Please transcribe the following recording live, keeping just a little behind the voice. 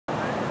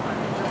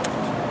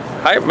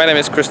Hi, my name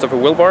is Christopher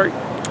Wilborg.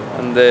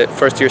 I'm the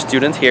first-year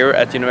student here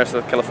at University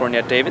of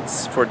California,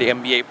 Davis for the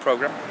MBA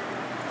program.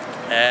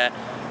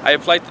 I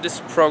applied to this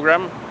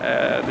program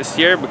this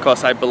year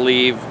because I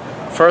believe,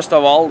 first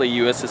of all, the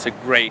US is a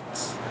great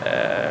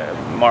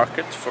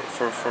market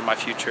for my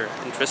future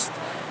interest,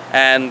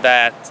 and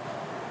that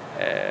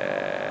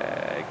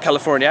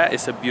California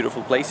is a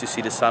beautiful place. You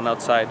see the sun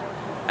outside.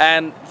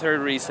 And third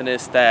reason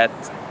is that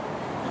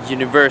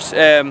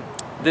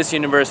this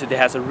university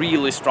has a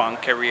really strong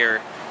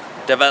career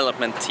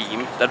development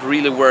team that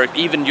really work,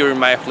 even during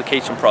my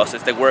application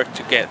process, they work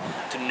to get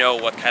to know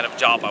what kind of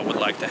job I would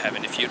like to have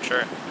in the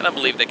future, and I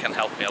believe they can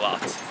help me a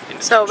lot in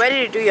the future. Where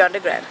did you do your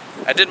undergrad?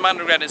 I did my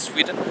undergrad in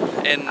Sweden.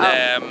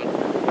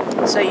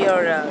 So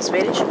you're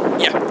Swedish?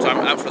 Yeah, so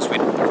I'm from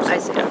Sweden. I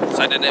see. Yeah.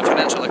 So I did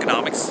financial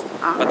economics,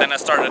 but then I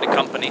started a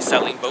company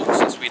selling boats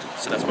in Sweden,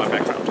 so that's my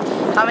background.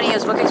 How many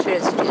years work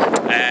experience did you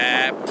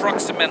have?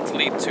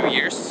 Approximately 2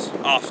 years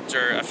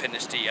after I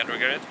finished the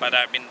undergrad, but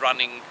I've been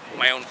running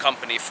my own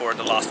company for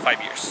the last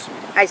 5 years.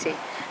 I see.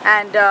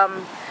 And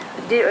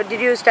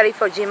did you study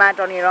for GMAT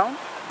on your own?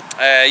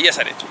 Yes,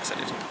 I did. Yes, I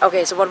did.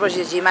 Okay, so what was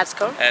your GMAT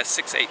score?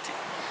 680.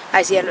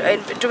 I see.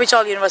 And to which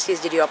all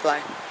universities did you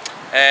apply?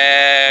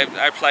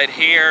 I applied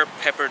here,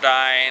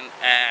 Pepperdine,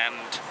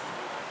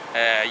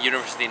 and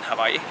University in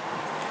Hawaii.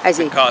 I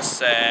see.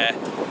 Because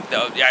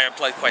I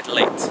applied quite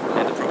late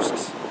in the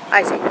process.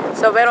 I see.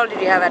 So where all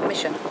did you have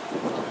admission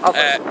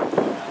offers?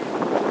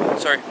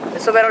 Sorry?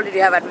 So where all did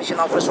you have admission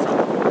offers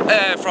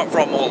from?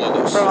 From all of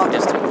those. From all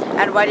those three.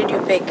 And why did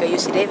you pick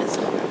UCDavis?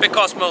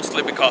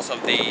 Mostly because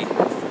of the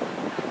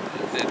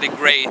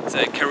great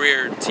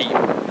career team.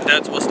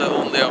 That was the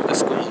only of the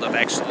school that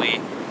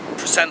actually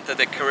presented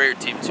the career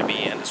team to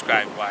me and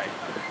described why.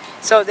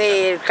 So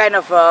they kind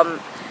of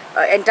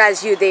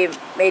enticed you, they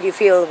made you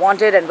feel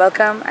wanted and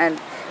welcome, and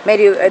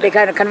they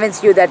kind of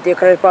convinced you that your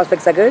career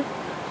prospects are good?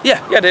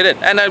 Yeah, they did.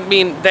 And I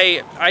mean,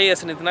 I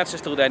as an international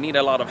student, I need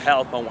a lot of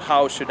help on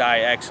how should I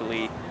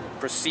actually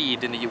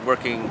proceed in the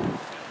working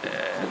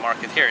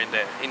market here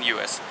in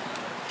US.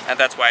 And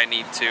that's why I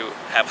need to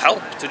have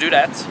help to do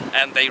that.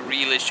 And they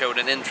really showed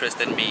an interest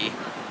in me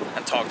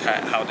and talked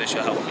how they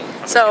should help me.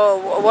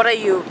 So what are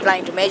you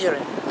planning to major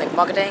in? Like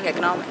marketing,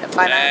 economics,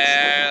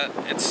 finance?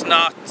 It's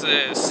not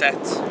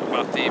set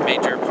about the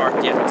major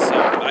part yet. So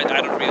I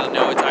don't really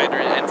know. It's either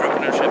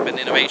entrepreneurship and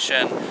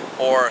innovation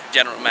or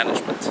general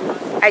management.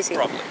 I see.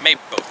 Probably.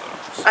 Maybe both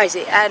of those. I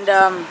see. And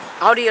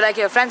how do you like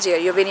your friends here?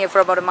 You've been here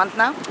for about a month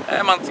now?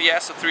 A month, yeah.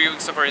 So 3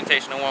 weeks of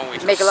orientation and 1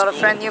 week Make a lot of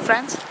new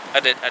friends? I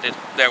did.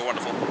 They're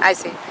wonderful. I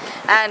see.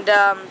 And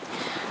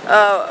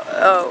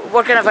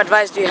what kind of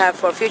advice do you have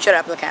for future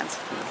applicants?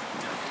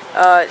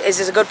 Is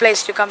this a good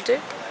place to come to?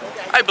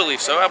 I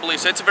believe so.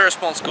 It's a very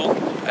small school,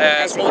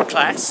 small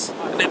class.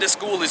 And the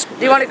school is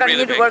Do you want to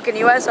continue to work in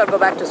US or go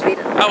back to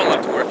Sweden? I would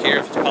love to work here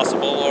if it's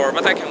possible,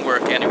 but I can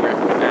work anywhere.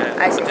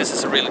 But this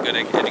is a really good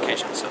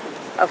education. So.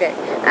 Okay.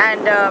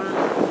 And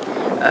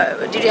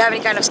did you have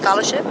any kind of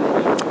scholarship?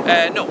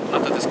 No,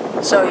 not at this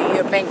school. So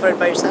you're paying for it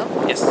by yourself?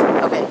 Yes.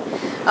 Okay.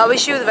 I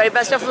wish you the very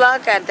best of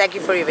luck and thank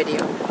you for your video.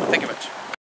 Thank you much.